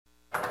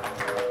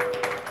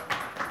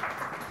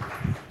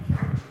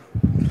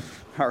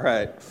All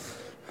right.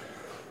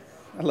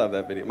 I love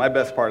that video. My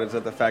best part is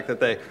the fact that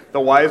the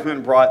wise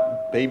men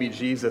brought baby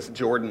Jesus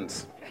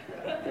Jordans.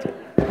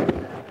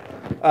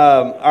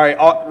 All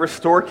right,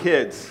 restore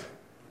kids.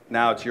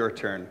 Now it's your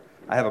turn.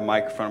 I have a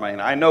microphone in my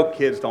hand. I know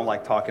kids don't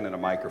like talking into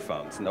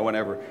microphones. No one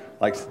ever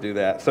likes to do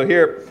that. So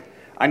here,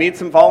 I need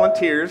some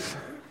volunteers.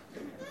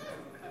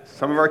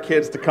 Some of our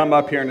kids to come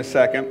up here in a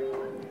second.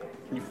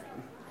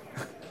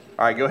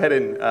 All right, go ahead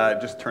and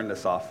just turn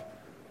this off.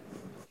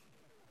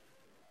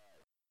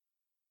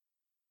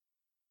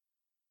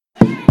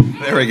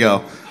 There we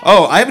go.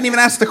 Oh, I haven't even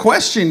asked the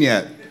question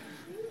yet.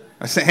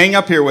 I say, hang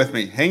up here with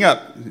me. Hang up.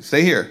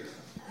 Stay here.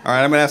 All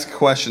right, I'm going to ask a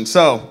question.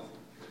 So,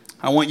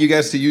 I want you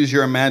guys to use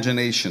your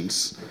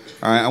imaginations.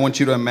 All right, I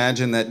want you to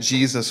imagine that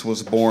Jesus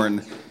was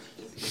born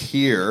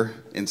here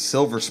in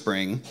Silver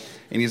Spring,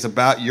 and he's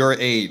about your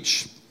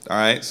age. All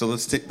right, so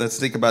let's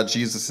think about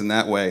Jesus in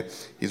that way.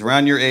 He's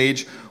around your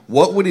age.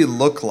 What would he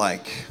look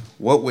like?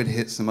 What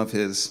would some of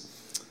his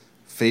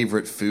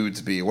favorite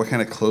foods be? What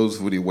kind of clothes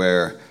would he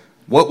wear?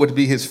 What would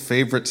be his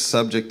favorite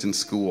subject in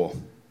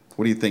school?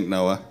 What do you think,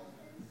 Noah?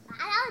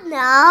 I don't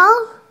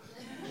know.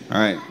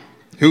 All right.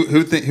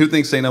 Who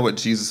thinks they know what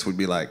Jesus would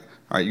be like?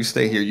 All right, you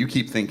stay here. You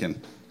keep thinking.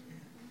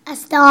 A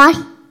star.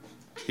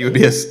 He would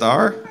be a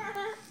star?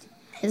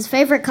 His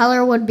favorite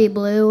color would be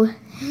blue.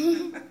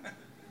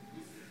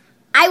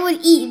 I would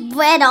eat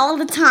bread all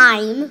the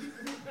time.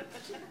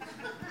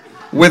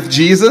 With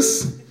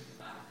Jesus?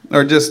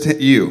 Or just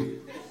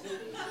you?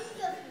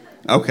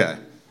 Okay.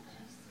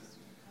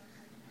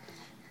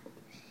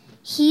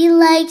 He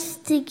likes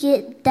to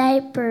get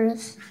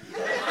diapers.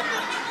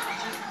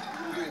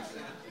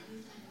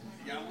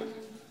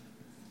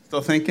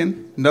 Still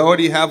thinking? Noah,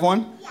 do you have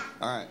one? Yeah.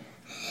 All right.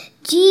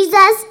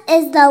 Jesus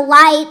is the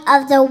light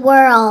of the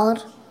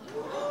world.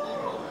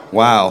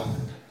 Wow.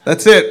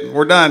 That's it.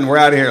 We're done. We're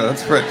out of here.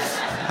 That's great.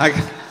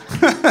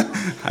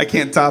 I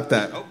can't top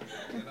that. Oh.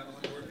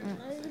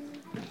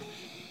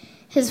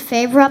 His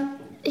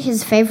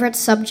favorite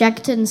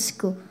subject in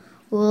school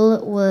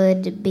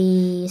would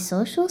be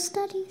social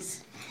studies.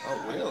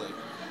 Oh, really?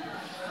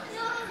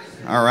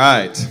 All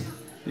right.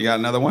 You got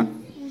another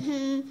one?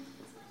 Mm-hmm.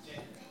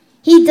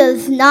 He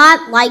does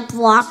not like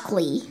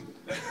broccoli.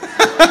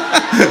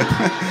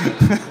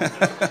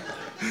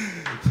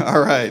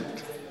 All right.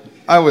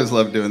 I always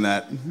love doing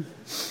that.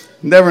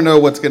 Never know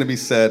what's going to be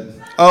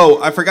said.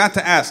 Oh, I forgot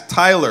to ask.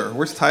 Tyler.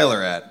 Where's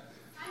Tyler at?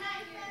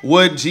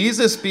 Would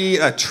Jesus be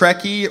a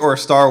Trekkie or a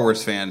Star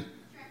Wars fan?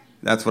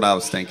 That's what I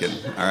was thinking.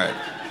 All right.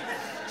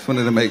 Just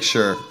wanted to make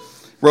sure.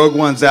 Rogue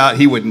One's out.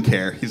 He wouldn't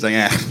care. He's like,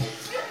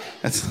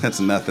 that's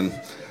nothing.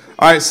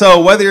 All right.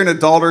 So whether you're an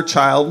adult or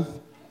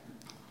child,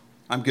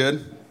 I'm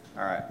good.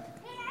 All right.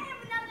 Hey, I have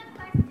another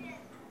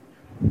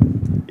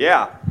question.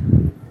 Yeah.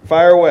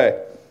 Fire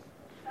away.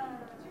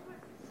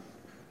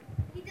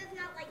 He does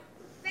not like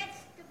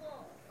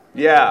vegetables.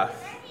 Yeah.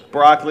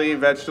 Broccoli,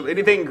 vegetable,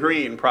 anything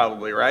green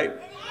probably, right?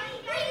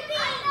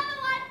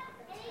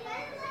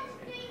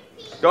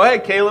 Go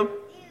ahead, Caleb.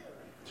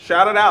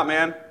 Shout it out,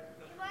 man.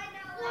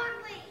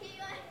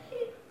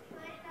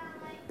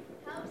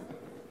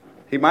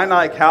 He might not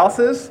like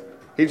houses.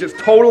 He's just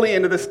totally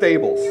into the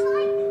stables.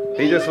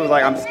 He just was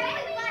like, am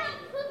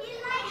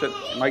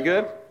I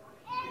good?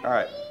 All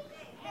right.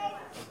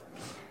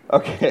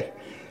 Okay.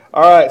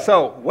 All right.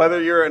 So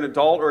whether you're an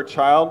adult or a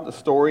child, the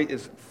story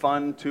is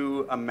fun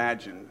to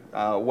imagine.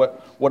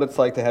 What it's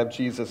like to have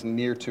Jesus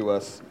near to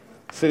us,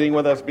 sitting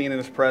with us, being in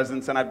his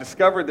presence. And I've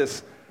discovered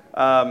this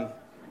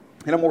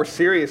in a more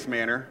serious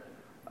manner.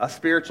 A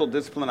spiritual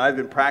discipline I've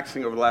been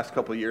practicing over the last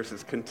couple of years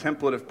is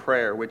contemplative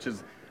prayer, which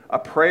is a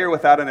prayer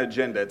without an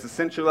agenda. It's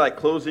essentially like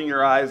closing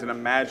your eyes and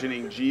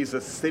imagining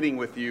Jesus sitting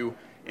with you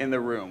in the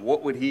room.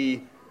 What would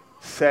he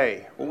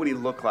say? What would he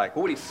look like?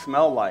 What would he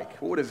smell like?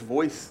 What would his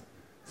voice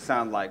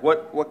sound like?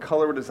 What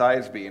color would his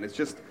eyes be? And it's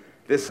just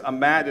this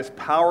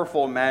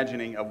powerful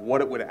imagining of what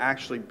it would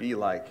actually be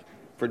like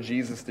for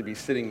Jesus to be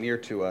sitting near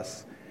to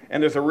us.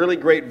 And there's a really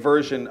great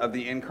version of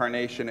the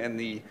Incarnation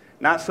and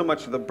not so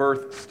much the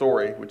birth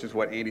story, which is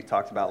what Andy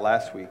talked about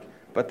last week,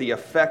 but the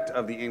effect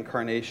of the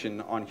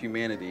Incarnation on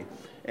humanity.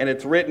 And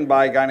it's written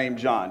by a guy named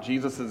John,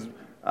 Jesus'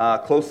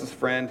 closest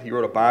friend. He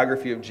wrote a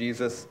biography of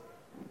Jesus.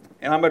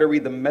 And I'm going to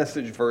read the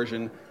Message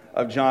version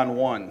of John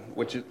 1,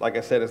 which, is, like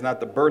I said, is not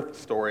the birth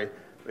story.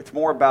 It's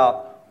more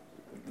about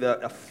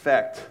the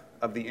effect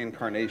of the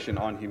Incarnation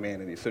on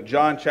humanity. So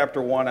John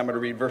chapter 1, I'm going to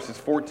read verses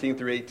 14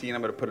 through 18.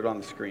 I'm going to put it on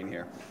the screen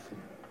here.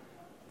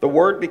 The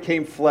Word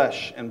became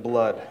flesh and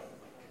blood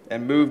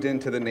and moved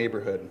into the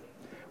neighborhood.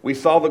 We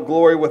saw the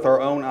glory with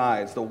our own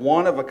eyes, the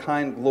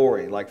one-of-a-kind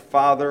glory, like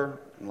Father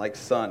and like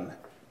Son,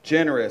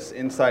 generous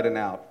inside and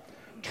out,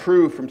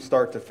 true from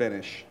start to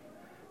finish.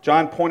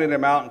 John pointed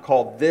him out and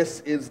called, "This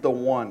is the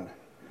one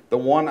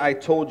I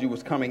told you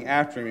was coming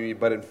after me,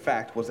 but in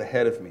fact was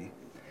ahead of me.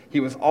 He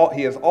has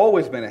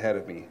always been ahead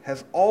of me,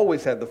 has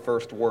always had the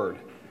first word.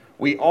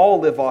 We all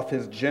live off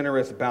his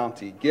generous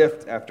bounty,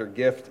 gift after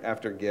gift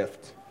after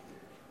gift.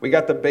 We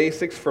got the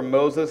basics from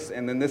Moses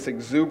and then this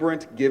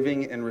exuberant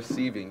giving and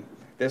receiving.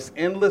 this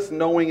endless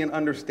knowing and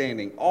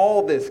understanding,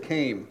 all this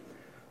came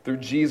through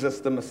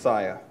Jesus the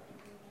Messiah.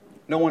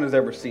 No one has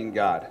ever seen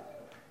God,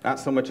 not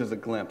so much as a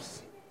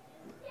glimpse.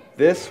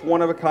 This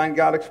one-of-a-kind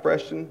God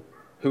expression,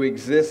 who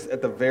exists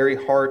at the very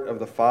heart of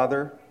the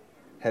Father,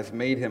 has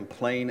made him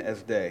plain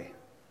as day.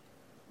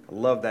 I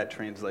love that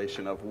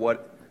translation of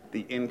what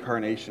the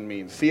incarnation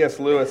means. C.S.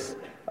 Lewis,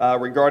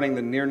 regarding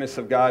the nearness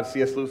of God,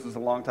 C.S. Lewis was a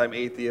longtime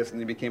atheist and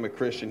he became a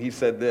Christian. He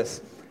said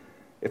this: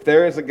 "If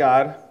there is a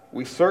God,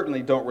 we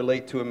certainly don't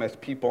relate to him as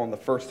people on the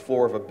first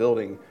floor of a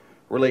building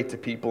relate to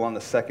people on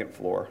the second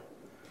floor.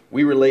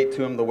 We relate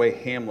to him the way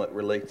Hamlet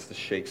relates to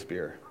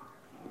Shakespeare."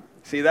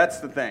 See, that's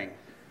the thing.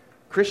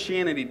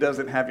 Christianity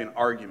doesn't have an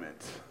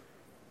argument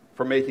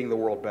for making the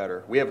world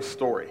better. We have a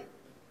story.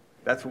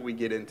 That's what we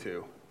get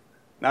into.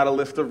 Not a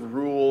list of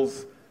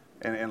rules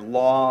and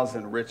laws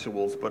and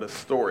rituals, but a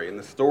story. And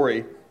the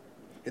story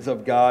is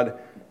of God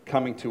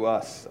coming to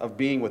us, of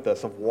being with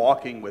us, of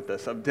walking with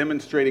us, of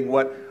demonstrating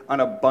what an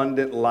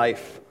abundant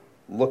life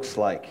looks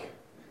like.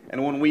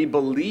 And when we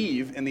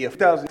believe in the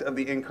 2000 of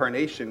the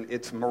incarnation,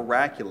 it's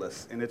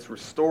miraculous and it's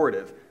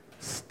restorative.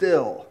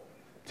 Still,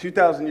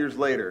 2,000 years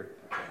later,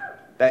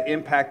 that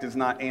impact is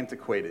not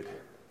antiquated.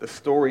 The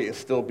story is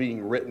still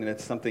being written, and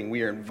it's something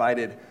we are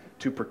invited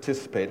to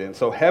participate in.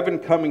 So heaven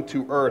coming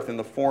to earth in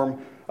the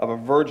form of a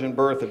virgin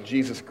birth of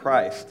Jesus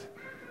Christ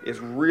is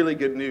really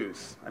good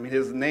news. I mean,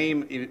 his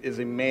name is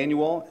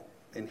Emmanuel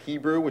in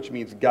Hebrew, which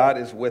means God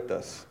is with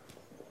us.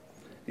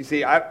 You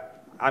see,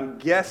 I'm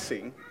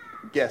guessing,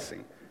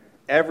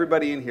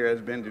 everybody in here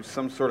has been to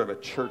some sort of a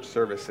church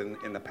service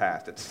in the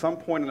past. At some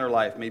point in their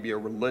life, maybe a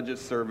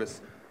religious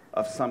service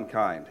of some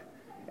kind.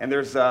 And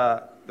there's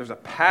a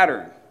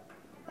pattern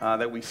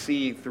that we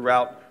see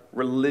throughout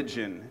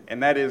religion,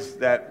 and that is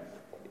that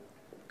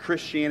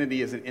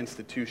Christianity is an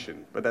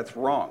institution, but that's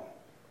wrong.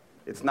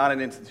 It's not an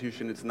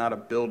institution, it's not a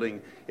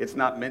building, it's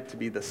not meant to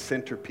be the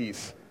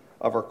centerpiece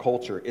of our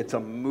culture. It's a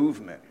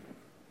movement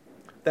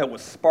that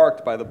was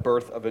sparked by the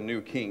birth of a new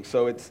king.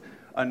 So it's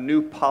a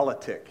new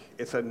politic.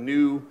 It's a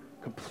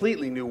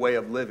completely new way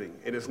of living.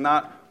 It is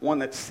not one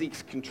that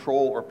seeks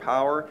control or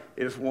power.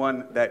 It is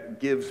one that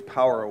gives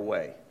power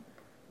away,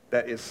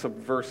 that is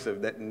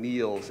subversive, that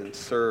kneels and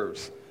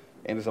serves,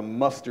 and is a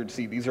mustard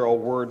seed. These are all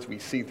words we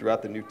see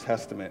throughout the New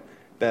Testament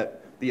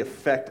that the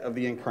effect of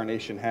the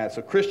incarnation has.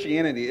 So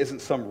Christianity isn't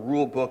some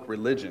rule book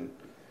religion.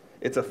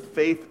 It's a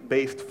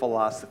faith-based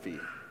philosophy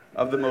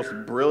of the most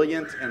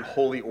brilliant and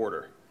holy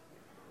order.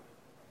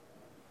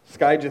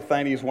 Skye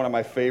Jethani is one of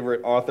my favorite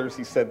authors.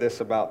 He said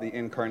this about the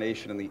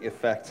incarnation and the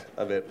effect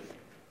of it.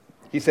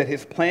 He said,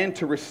 his plan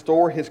to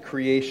restore his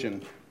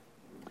creation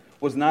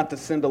was not to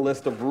send a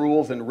list of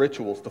rules and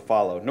rituals to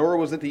follow, nor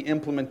was it the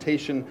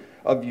implementation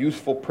of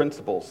useful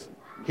principles.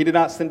 He did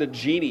not send a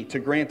genie to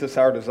grant us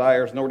our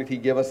desires, nor did he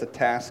give us a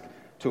task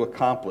to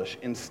accomplish.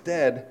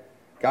 Instead,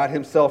 God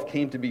himself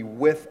came to be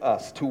with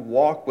us, to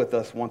walk with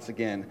us once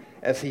again,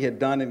 as he had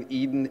done in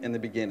Eden in the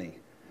beginning.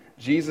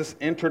 Jesus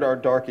entered our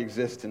dark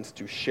existence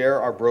to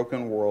share our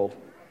broken world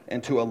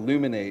and to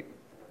illuminate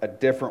a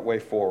different way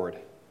forward.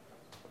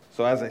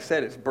 So as I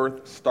said, his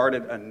birth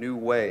started a new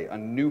way, a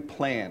new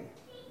plan.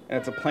 And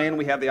it's a plan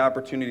we have the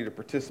opportunity to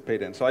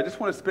participate in. So I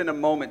just want to spend a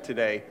moment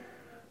today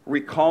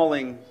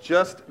recalling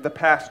just the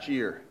past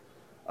year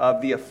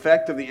of the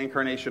effect of the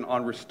incarnation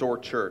on Restore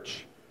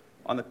Church,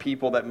 on the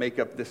people that make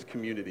up this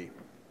community,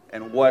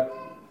 and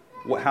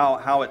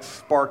how it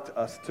sparked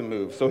us to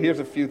move. So here's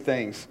a few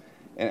things,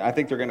 and I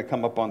think they're going to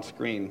come up on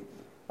screen.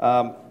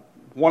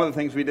 One of the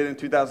things we did in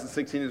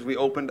 2016 is we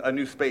opened a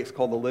new space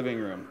called the Living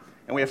Room,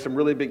 and we have some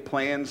really big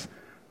plans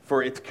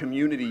for its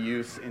community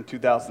use in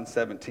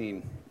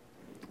 2017.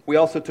 We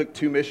also took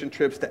 2 mission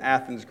trips to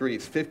Athens,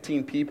 Greece.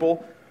 15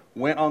 people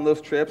went on those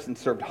trips and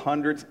served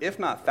hundreds, if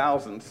not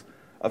thousands,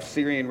 of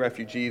Syrian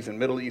refugees and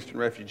Middle Eastern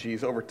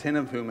refugees, over 10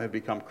 of whom have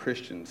become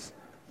Christians.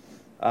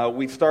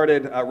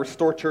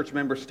 Restore Church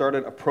members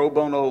started a pro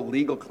bono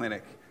legal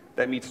clinic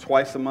that meets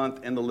twice a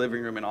month in the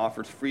living room and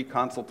offers free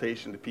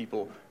consultation to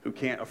people who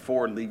can't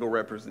afford legal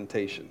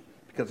representation,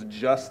 because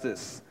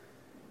justice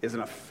is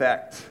an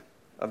effect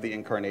of the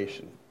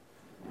incarnation.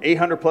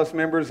 800 plus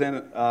members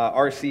in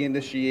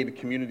RC-initiated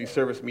community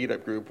service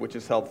meetup group, which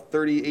has held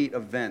 38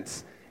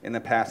 events in the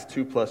past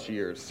 2+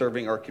 years,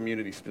 serving our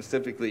community,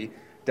 specifically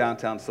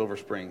downtown Silver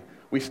Spring.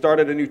 We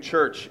started a new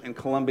church in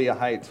Columbia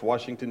Heights,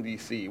 Washington,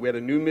 D.C. We had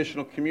a new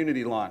missional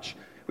community launch.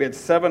 We had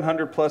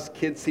 700 plus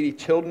Kid City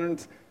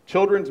children's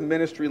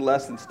ministry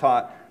lessons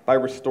taught by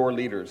Restore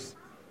leaders.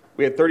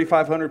 We had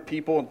 3,500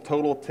 people in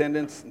total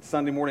attendance in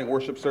Sunday morning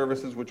worship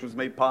services, which was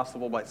made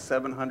possible by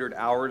 700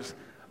 hours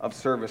of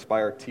service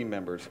by our team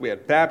members. We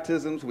had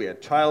baptisms, we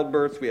had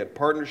childbirths, we had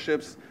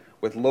partnerships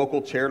with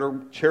local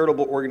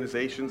charitable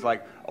organizations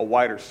like A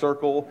Wider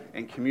Circle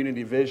and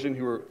Community Vision,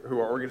 who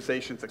are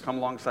organizations that come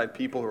alongside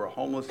people who are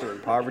homeless or in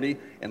poverty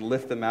and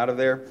lift them out of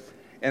there.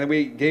 And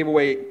we gave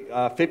away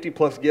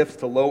 50+ gifts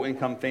to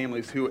low-income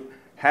families who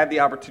had the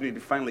opportunity to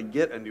finally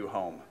get a new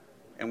home.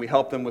 And we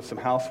helped them with some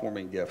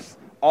housewarming gifts.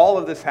 All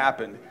of this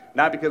happened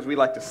Not because we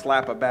like to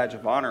slap a badge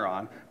of honor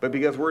on, but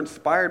because we're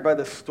inspired by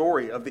the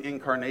story of the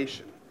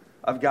Incarnation,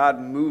 of God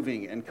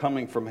moving and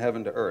coming from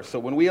heaven to earth. So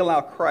when we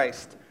allow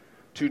Christ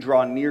to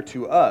draw near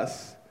to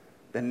us,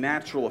 the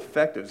natural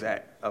effect of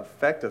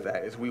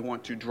that is we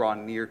want to draw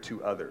near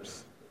to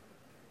others.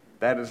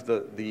 That is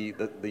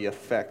the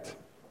effect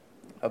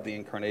of the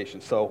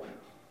Incarnation. So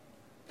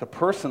to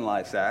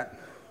personalize that,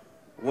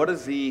 what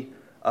is the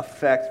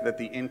effect that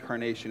the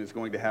Incarnation is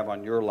going to have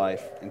on your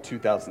life in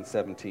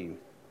 2017?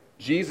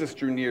 Jesus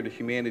drew near to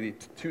humanity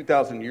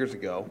 2,000 years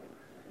ago.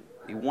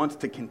 He wants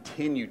to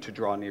continue to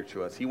draw near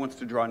to us. He wants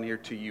to draw near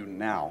to you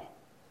now.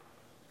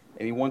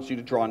 And he wants you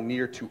to draw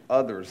near to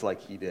others like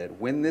he did.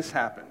 When this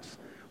happens,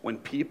 when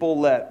people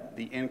let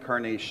the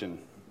Incarnation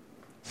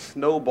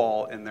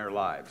snowball in their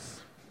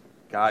lives,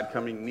 God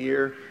coming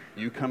near,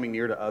 you coming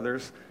near to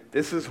others,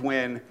 this is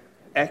when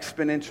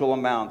exponential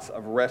amounts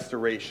of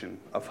restoration,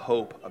 of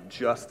hope, of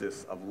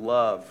justice, of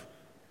love,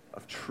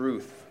 of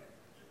truth,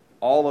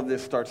 all of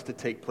this starts to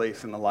take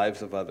place in the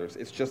lives of others.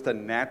 It's just a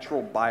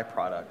natural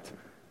byproduct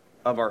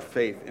of our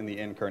faith in the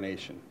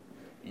Incarnation.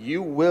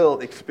 You will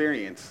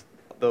experience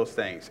those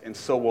things, and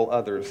so will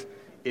others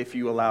if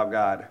you allow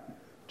God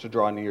to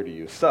draw near to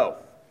you. So,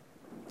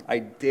 I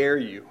dare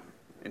you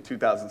in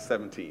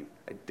 2017.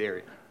 I dare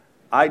you.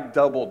 I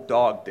double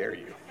dog dare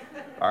you.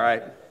 All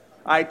right?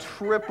 I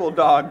triple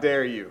dog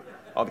dare you.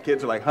 All the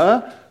kids are like,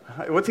 huh?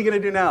 What's he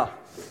going to do now?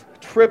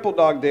 Triple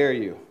dog dare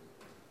you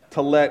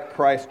to let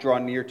Christ draw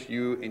near to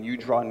you and you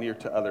draw near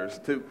to others.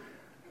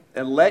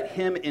 And let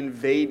him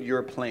invade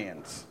your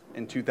plans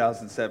in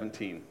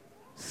 2017.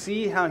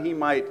 See how he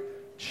might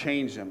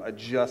change them,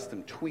 adjust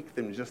them, tweak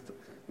them just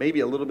maybe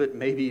a little bit,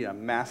 maybe a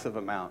massive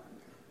amount.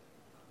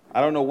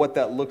 I don't know what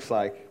that looks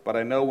like, but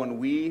I know when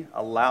we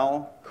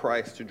allow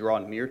Christ to draw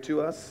near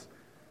to us,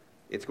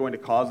 it's going to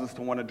cause us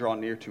to want to draw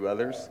near to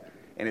others,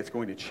 and it's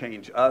going to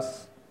change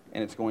us,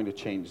 and it's going to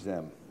change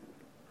them.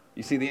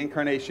 You see, the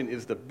Incarnation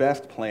is the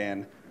best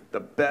plan, the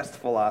best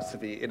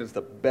philosophy. It is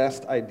the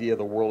best idea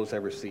the world has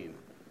ever seen.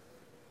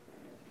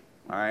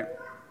 All right?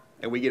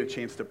 And we get a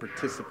chance to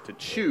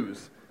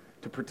choose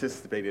to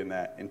participate in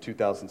that in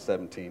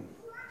 2017.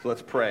 So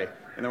let's pray,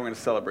 and then we're going to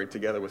celebrate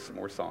together with some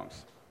more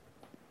songs.